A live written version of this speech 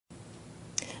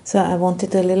So I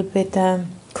wanted to a little bit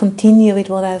continue with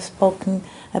what I've spoken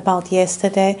about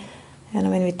yesterday. And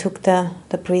when we took the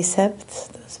precepts,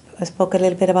 I spoke a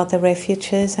little bit about the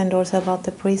refuges and also about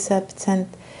the precepts. And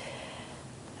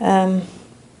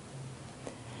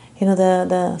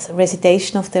the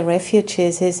recitation of the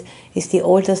refuges is the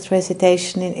oldest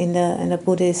recitation in the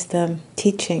Buddhist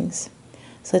teachings.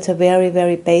 So it's a very,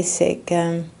 very basic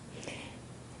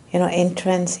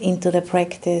entrance into the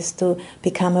practice to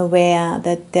become aware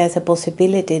that there's a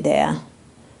possibility there.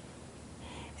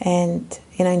 And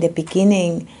in the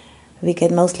beginning, we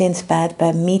get mostly inspired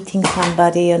by meeting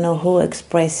somebody who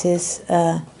expresses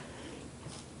an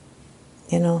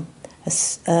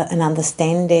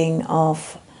understanding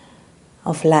of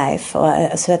life, or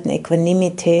a certain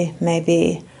equanimity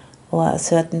maybe, or a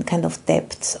certain kind of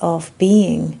depths of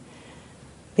being,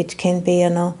 which can be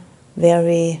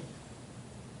very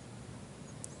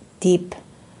deep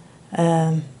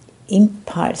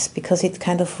impulse, because it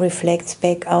kind of reflects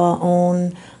back our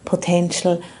own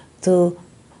potential to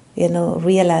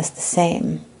realize the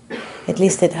same. At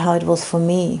least that's how it was for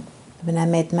me when I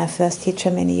met my first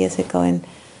teacher many years ago in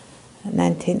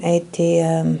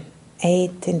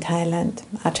 1988 in Thailand,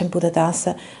 Ajahn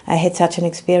Buddhadasa. I had such an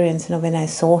experience. When I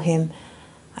saw him,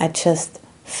 I just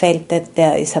felt that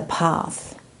there is a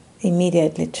path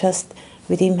immediately. Just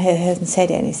with him, he hasn't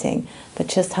said anything, but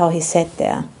just how he sat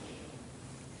there,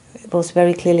 it was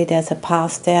very clearly there's a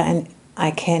path there, and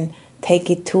I can take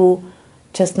it too,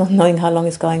 just not knowing how long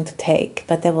it's going to take.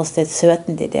 But there was that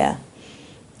certainty there,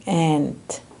 and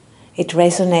it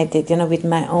resonated, with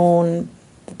my own,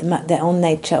 the own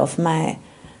nature of my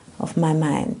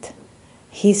mind.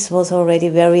 His was already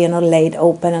very, laid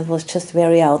open and was just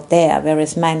very out there,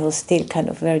 whereas mine was still kind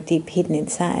of very deep hidden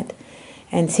inside.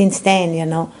 And since then,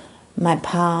 my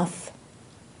path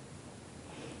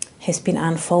has been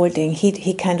unfolding.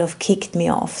 He kind of kicked me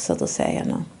off, so to say,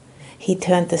 He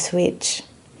turned the switch.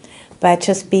 By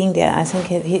just being there, I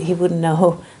think he wouldn't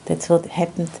know that's what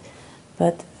happened.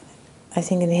 But I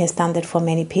think he has done that for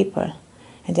many people.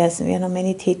 And there's,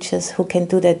 many teachers who can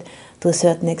do that to a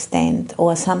certain extent,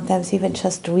 or sometimes even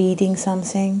just reading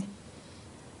something,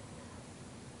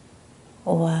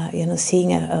 or,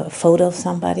 seeing a photo of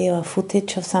somebody or a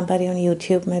footage of somebody on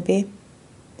YouTube maybe.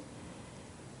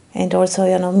 And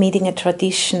also, meeting a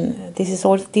tradition. This is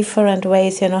all different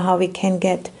ways, how we can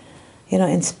get,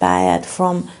 inspired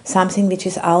from something which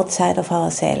is outside of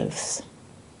ourselves.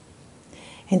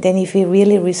 And then if we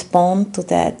really respond to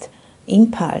that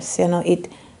impulse, it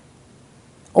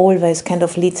always kind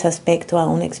of leads us back to our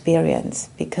own experience,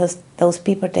 because those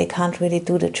people, they can't really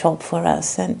do the job for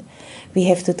us, and we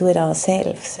have to do it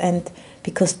ourselves. And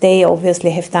because they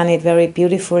obviously have done it very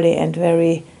beautifully and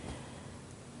very,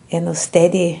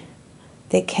 steady,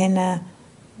 they can,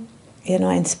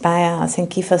 inspire us and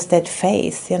give us that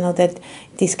faith, that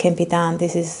this can be done.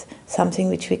 This is something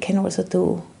which we can also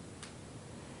do.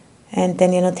 And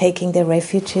then, taking the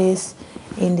refuges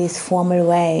in this formal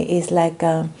way is like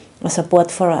a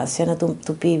support for us,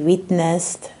 to be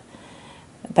witnessed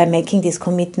by making this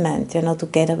commitment,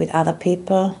 together with other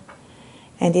people.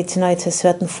 And it's, it's a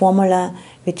certain formula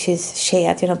which is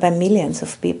shared, by millions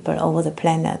of people over the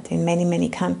planet in many, many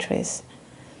countries.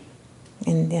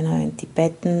 In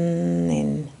Tibetan,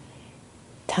 in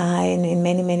Thai, in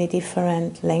many, many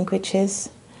different languages.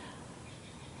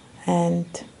 And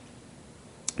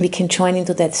we can join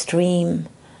into that stream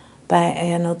by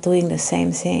doing the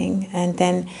same thing. And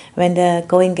then when the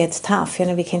going gets tough,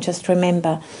 we can just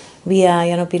remember we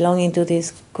are belonging to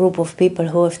this group of people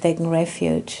who have taken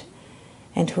refuge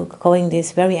and who are going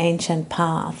this very ancient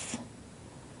path.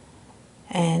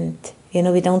 And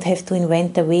we don't have to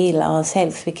invent the wheel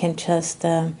ourselves. We can just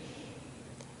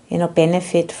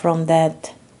benefit from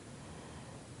that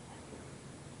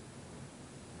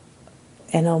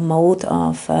mode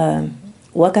of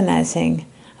organizing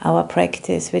our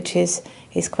practice, which is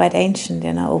quite ancient,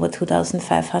 over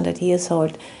 2,500 years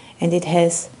old, and it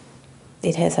has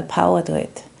a power to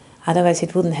it. Otherwise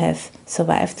it wouldn't have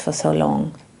survived for so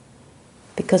long.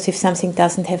 Because if something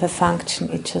doesn't have a function,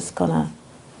 it's just gonna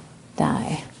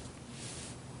die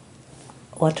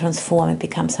or transform and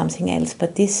become something else.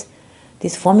 But this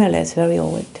formula is very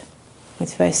old.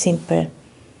 It's very simple,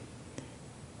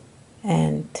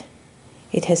 and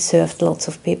it has served lots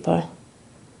of people,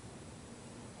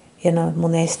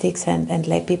 monastics and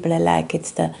lay people alike.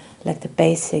 It's the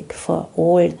basic for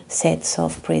all sets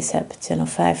of precepts,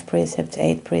 5 precepts,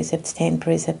 8 precepts, 10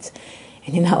 precepts,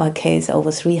 and in our case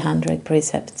over 300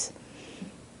 precepts.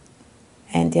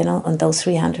 And on those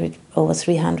over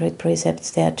 300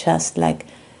 precepts, they are just like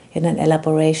an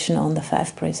elaboration on the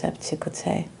 5 precepts, you could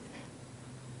say.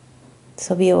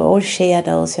 So we all share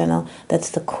those, that's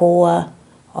the core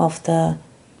of the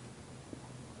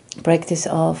practice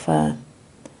of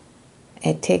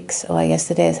ethics, or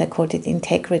yesterday as I called it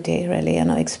integrity, really,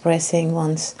 expressing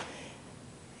one's,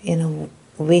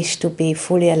 wish to be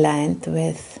fully aligned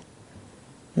with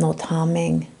not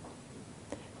harming,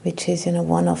 which is,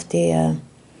 one of the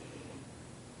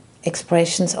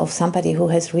expressions of somebody who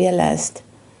has realized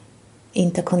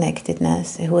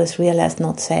interconnectedness, who has realized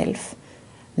not self,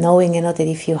 knowing, that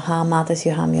if you harm others,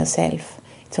 you harm yourself.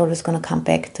 It's always going to come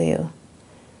back to you.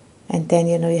 And then,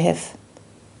 you have,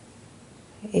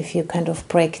 if you kind of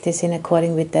practice in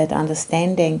according with that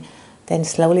understanding, then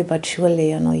slowly but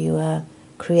surely, you are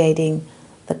creating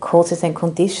the causes and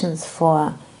conditions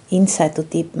for insight to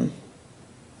deepen.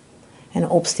 And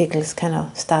obstacles kind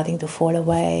of starting to fall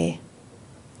away.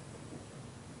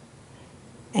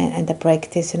 And the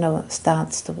practice,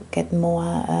 starts to get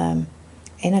more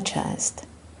energized.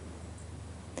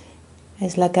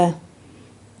 It's like a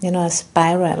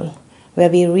spiral where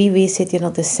we revisit,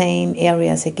 the same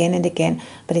areas again and again,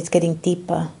 but it's getting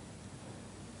deeper.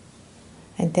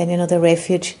 And then, the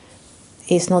refuge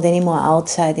is not anymore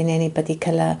outside in any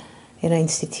particular,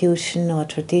 institution or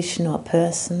tradition or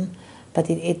person, but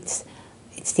it's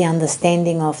the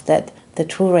understanding of that the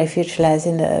true refuge lies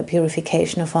in the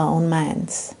purification of our own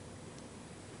minds.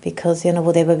 Because,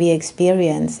 whatever we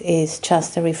experience is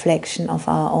just a reflection of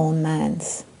our own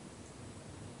minds.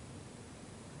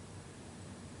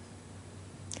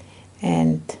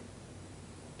 And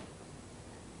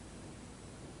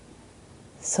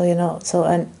so,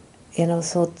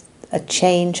 so a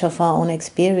change of our own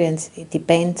experience, it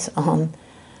depends on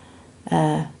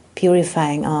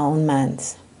purifying our own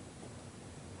minds.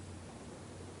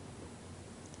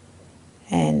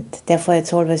 And therefore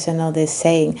it's always, this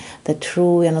saying, the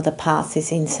true, the path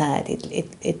is inside.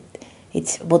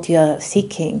 It's what you are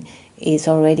seeking is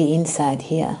already inside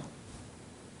here.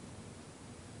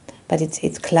 But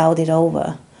it's clouded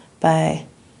over by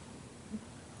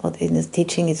what in the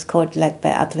teaching is called by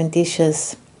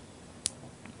adventitious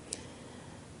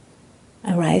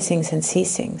arisings and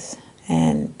ceasings.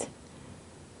 And,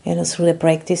 through the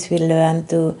practice we learn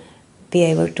to be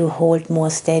able to hold more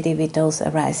steady with those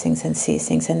arisings and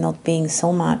ceasings and not being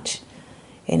so much,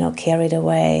 carried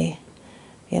away,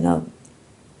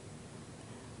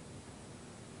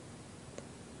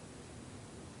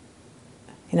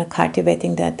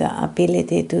 cultivating that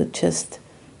ability to just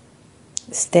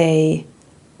stay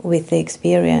with the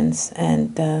experience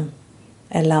and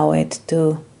allow it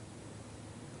to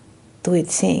do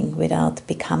its thing without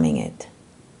becoming it.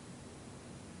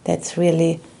 That's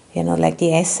really, like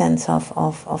the essence of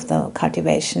the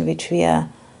cultivation which we are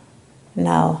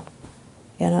now,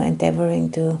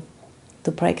 endeavoring to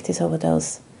practice over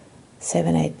those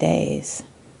 7-8 days.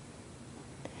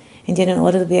 And in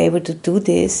order to be able to do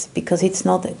this, because it's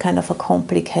not a kind of a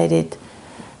complicated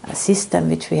system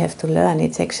which we have to learn,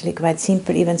 it's actually quite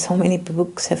simple. Even so many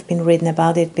books have been written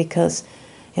about it because,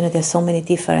 there's so many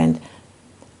different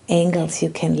angles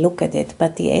you can look at it.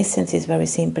 But the essence is very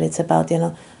simple. It's about,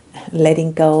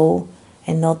 letting go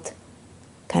and not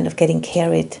kind of getting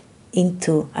carried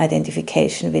into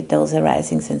identification with those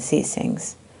arisings and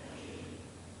ceasings.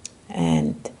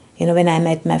 And, when I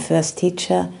met my first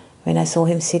teacher, when I saw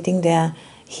him sitting there,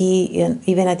 he,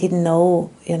 even I didn't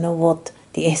know, what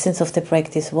the essence of the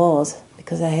practice was,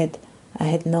 because I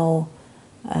had no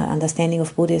understanding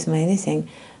of Buddhism or anything.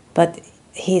 But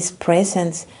his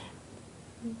presence,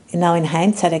 now in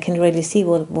hindsight, I can really see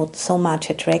what so much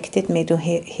attracted me to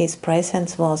his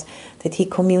presence was that he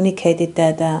communicated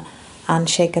that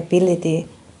unshakability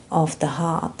of the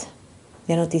heart,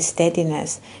 this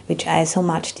steadiness, which I so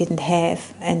much didn't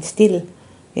have and still,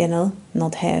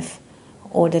 not have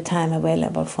all the time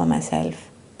available for myself.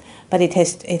 But it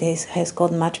has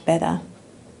gotten much better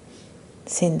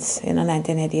since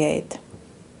 1988.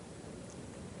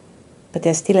 But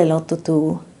there's still a lot to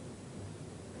do.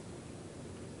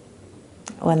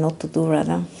 Or not to do,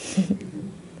 rather.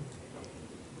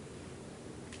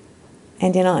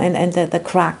 And and the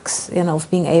crux,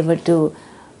 of being able to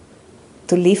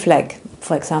live like,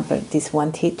 for example, this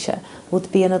one teacher would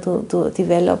be, to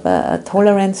develop a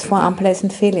tolerance for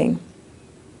unpleasant feeling.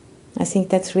 I think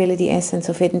that's really the essence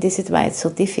of it, and this is why it's so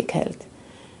difficult,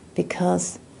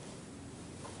 because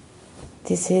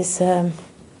this is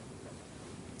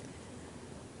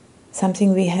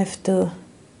something we have to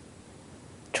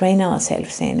train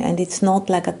ourselves in, and it's not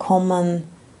like a common,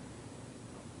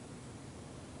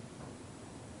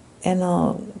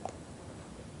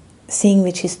 thing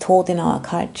which is taught in our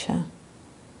culture,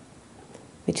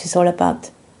 which is all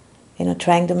about,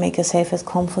 trying to make yourself as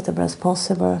comfortable as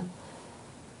possible,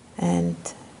 and,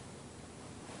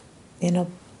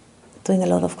 doing a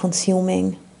lot of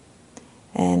consuming,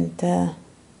 and,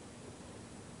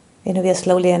 we are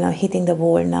slowly, hitting the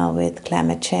wall now with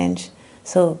climate change.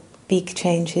 So big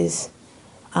changes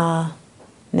are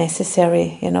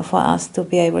necessary, for us to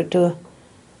be able to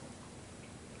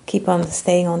keep on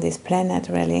staying on this planet,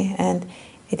 really. And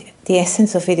the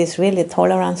essence of it is really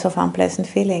tolerance of unpleasant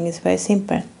feeling. It's very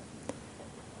simple.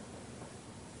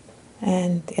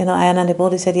 And, Ayya the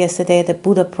Buddha said yesterday that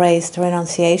Buddha praised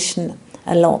renunciation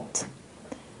a lot.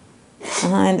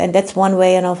 And that's one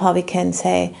way, of how we can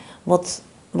say what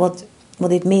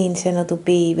it means, to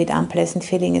be with unpleasant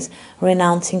feeling is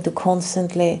renouncing to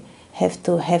constantly have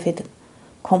to have it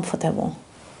comfortable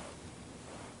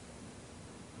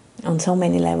on so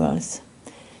many levels.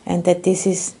 And that this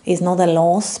is not a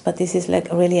loss, but this is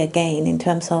like really a gain in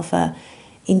terms of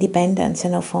independence,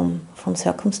 from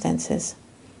circumstances,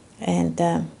 and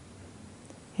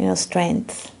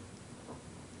strength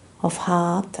of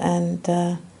heart,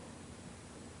 and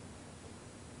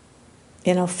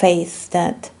faith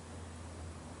that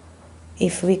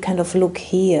if we kind of look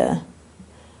here,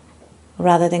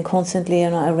 rather than constantly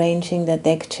arranging the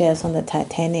deck chairs on the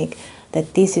Titanic,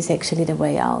 that this is actually the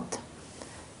way out.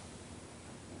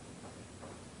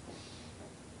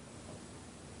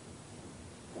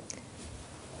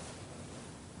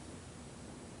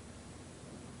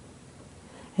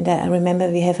 And I remember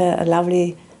we have a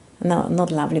lovely, no,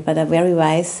 not lovely, but a very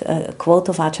wise quote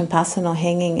of Ajahn Pasanno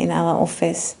hanging in our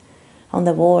office on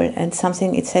the wall, and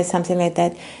it says something like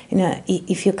that,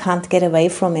 if you can't get away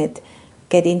from it,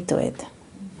 get into it.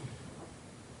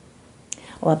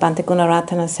 Or Bhante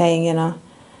Gunaratana saying,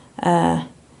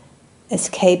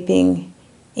 escaping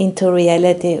into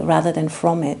reality rather than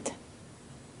from it.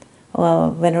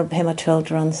 Or Venerable Pema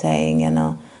Chodron saying,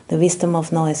 the wisdom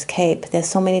of no escape. There's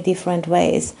so many different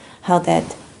ways how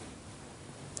that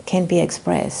can be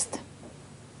expressed.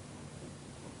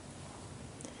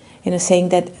 Saying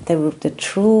that the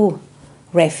true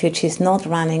refuge is not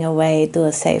running away to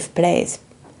a safe place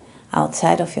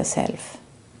outside of yourself,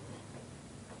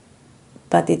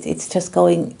 but it's just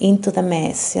going into the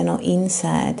mess,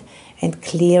 inside, and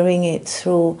clearing it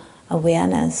through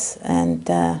awareness and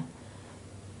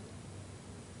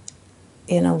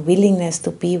willingness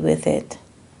to be with it.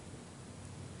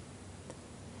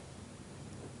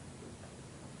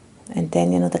 And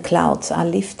then, the clouds are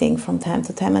lifting from time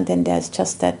to time, and then there's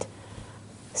just that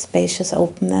spacious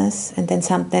openness, and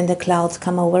then the clouds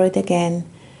come over it again,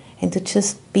 and to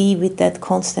just be with that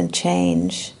constant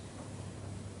change.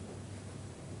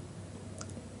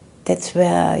 That's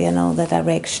where, the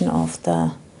direction of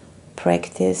the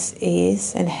practice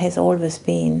is and has always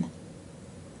been.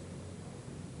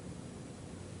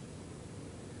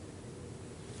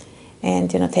 And,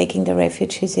 taking the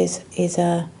refuges is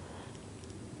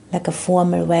like a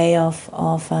formal way of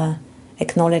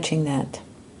acknowledging that.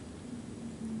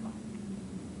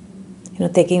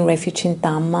 Taking refuge in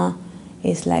Dhamma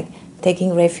is like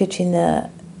taking refuge in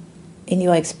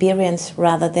your experience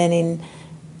rather than in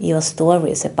your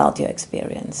stories about your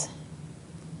experience.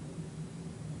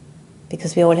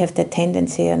 Because we all have the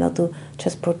tendency, to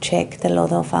just project a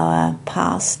lot of our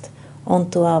past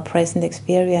onto our present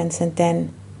experience, and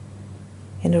then,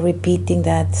 repeating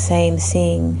that same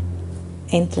thing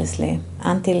endlessly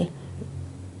until,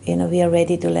 we are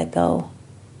ready to let go.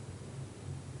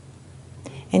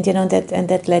 And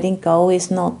that letting go is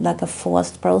not like a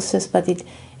forced process, but it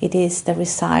is the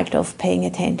result of paying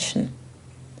attention.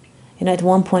 At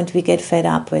one point we get fed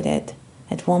up with it.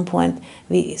 At one point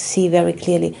we see very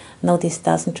clearly, no, this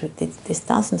doesn't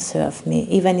serve me.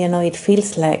 Even, it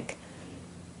feels like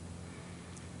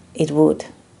it would.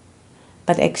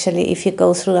 But actually, if you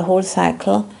go through the whole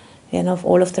cycle, of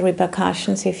all of the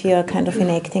repercussions, if you are kind of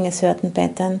enacting a certain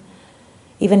pattern,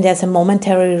 even there's a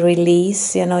momentary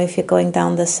release, if you're going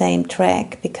down the same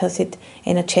track, because it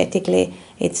energetically,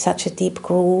 it's such a deep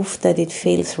groove that it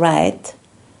feels right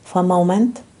for a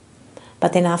moment.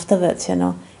 But then afterwards,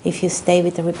 if you stay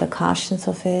with the repercussions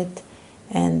of it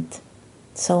and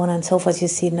so on and so forth, you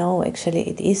see, no, actually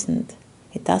it isn't.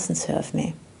 It doesn't serve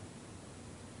me.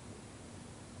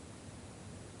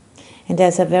 And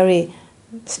there's a very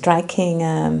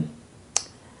striking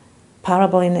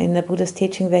parable in the Buddha's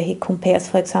teaching where he compares,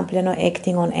 for example,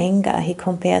 acting on anger. He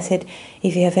compares it,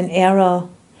 if you have an arrow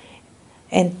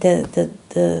and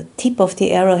the tip of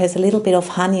the arrow has a little bit of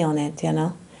honey on it,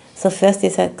 So first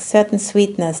there's a certain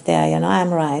sweetness there,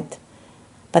 I'm right.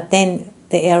 But then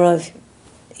the arrow,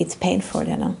 it's painful,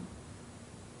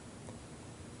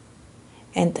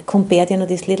 And compared,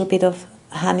 this little bit of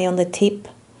honey on the tip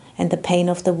and the pain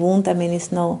of the wound,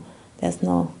 there's no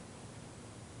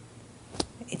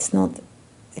it's not,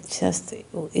 it just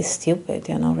is stupid,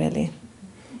 really.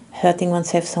 Hurting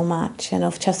oneself so much,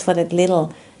 just for that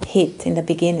little hit in the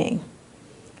beginning.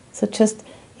 So just,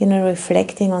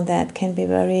 reflecting on that can be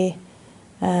very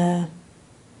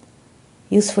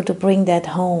useful to bring that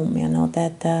home,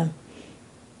 that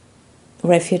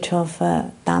refuge of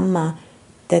Dhamma,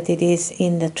 that it is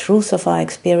in the truth of our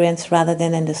experience rather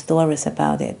than in the stories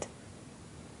about it.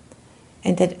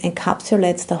 And that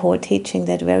encapsulates the whole teaching,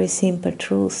 that very simple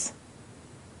truth.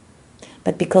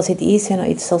 But because it is,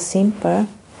 it's so simple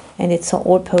and it's so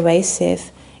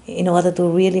all-pervasive, in order to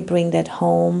really bring that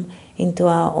home into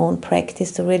our own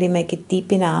practice, to really make it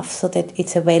deep enough so that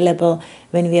it's available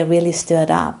when we are really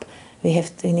stirred up. We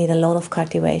need a lot of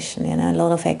cultivation, a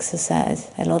lot of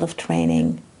exercise, a lot of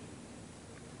training.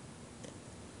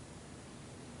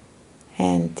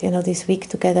 And, this week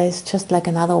together is just like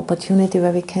another opportunity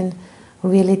where we can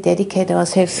really dedicate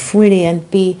ourselves fully and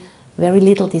be very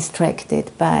little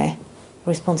distracted by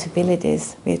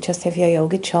responsibilities. We just have your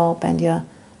yoga job and your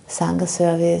Sangha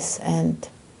service and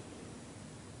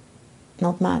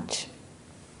not much.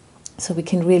 So we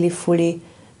can really fully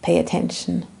pay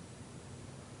attention.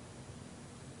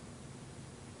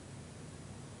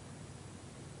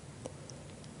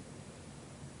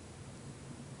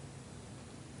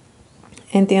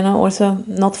 And also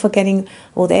not forgetting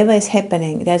whatever is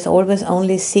happening, there's always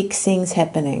only 6 things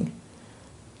happening.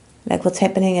 Like what's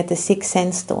happening at the 6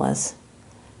 sense doors.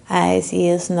 Eyes,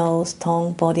 ears, nose,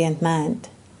 tongue, body and mind.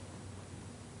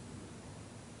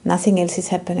 Nothing else is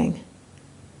happening.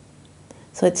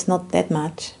 So it's not that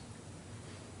much.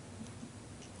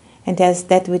 And there's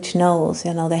that which knows,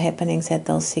 the happenings at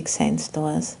those 6 sense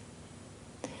doors.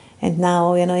 And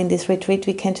now, in this retreat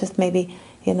we can just maybe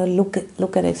look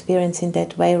at experience in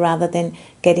that way rather than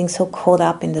getting so caught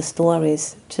up in the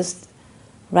stories. Just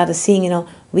rather seeing,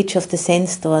 which of the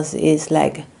sense doors is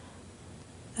like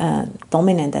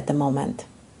dominant at the moment.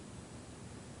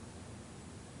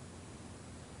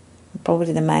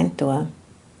 Probably the mind door.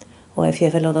 Or if you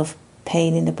have a lot of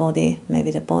pain in the body,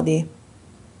 maybe the body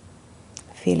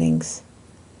feelings,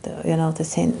 the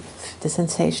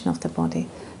sensation of the body.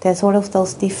 There's all of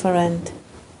those different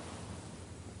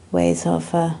ways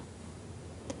of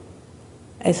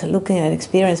looking at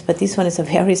experience, but this one is a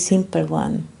very simple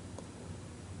one.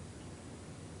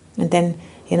 And then,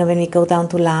 when we go down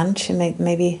to lunch,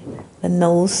 maybe the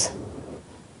nose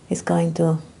is going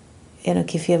to,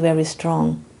 give you a very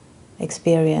strong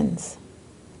experience.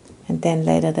 And then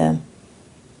later the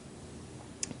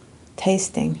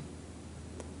tasting.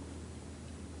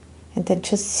 And then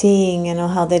just seeing,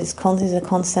 how that is a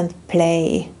constant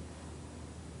play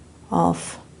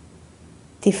of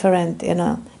different,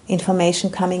 information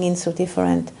coming in through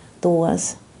different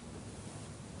doors.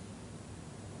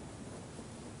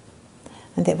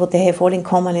 And what they have all in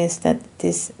common is that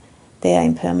they are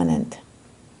impermanent.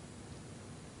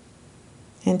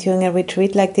 And during a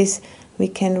retreat like this, we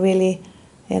can really,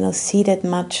 see that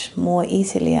much more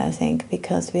easily, I think,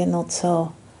 because we are not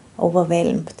so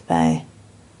overwhelmed by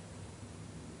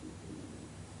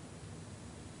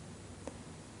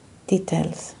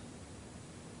details.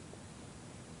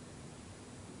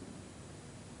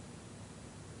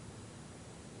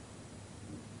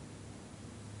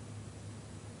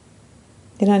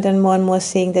 And then more and more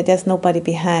seeing that there's nobody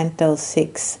behind those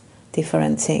 6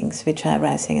 different things which are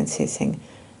arising and ceasing.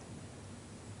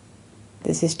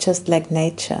 This is just like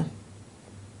nature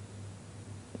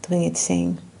doing its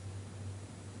thing.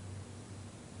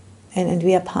 And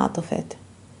we are part of it.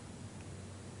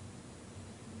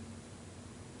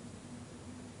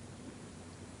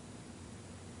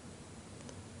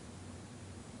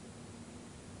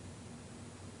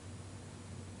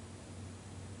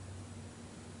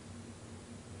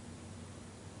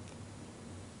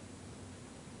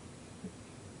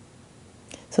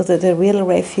 So that the real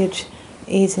refuge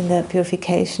is in the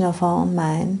purification of our own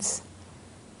minds.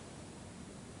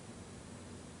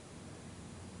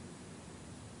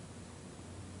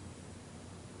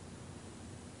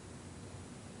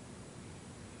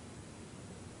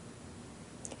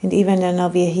 And even now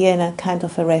we are here in a kind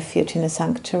of a refuge, in a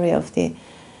sanctuary of the,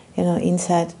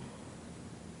 inside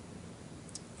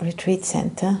retreat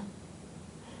center.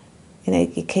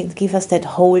 It can give us that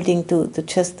holding to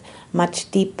just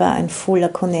much deeper and fuller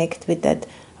connect with that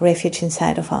refuge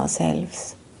inside of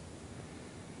ourselves.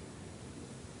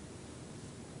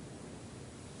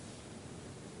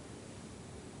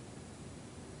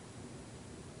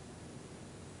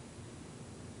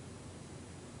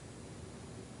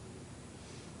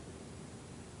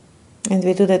 And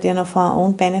we do that, for our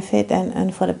own benefit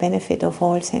and for the benefit of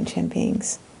all sentient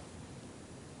beings.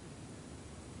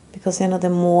 Because, the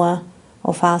more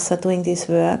of us are doing this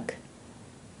work,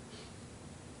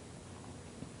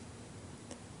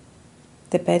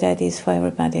 the better it is for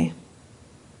everybody.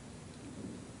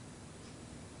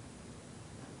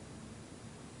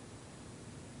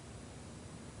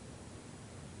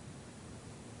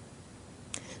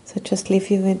 So just leave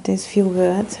you with these few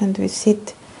words, and we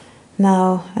sit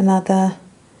now another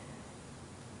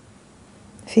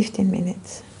 15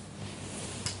 minutes.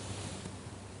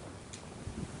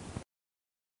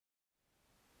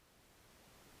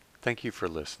 Thank you for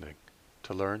listening.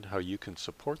 To learn how you can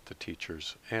support the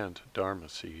teachers and Dharma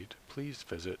Seed, please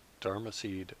visit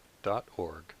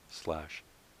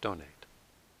dharmaseed.org/donate.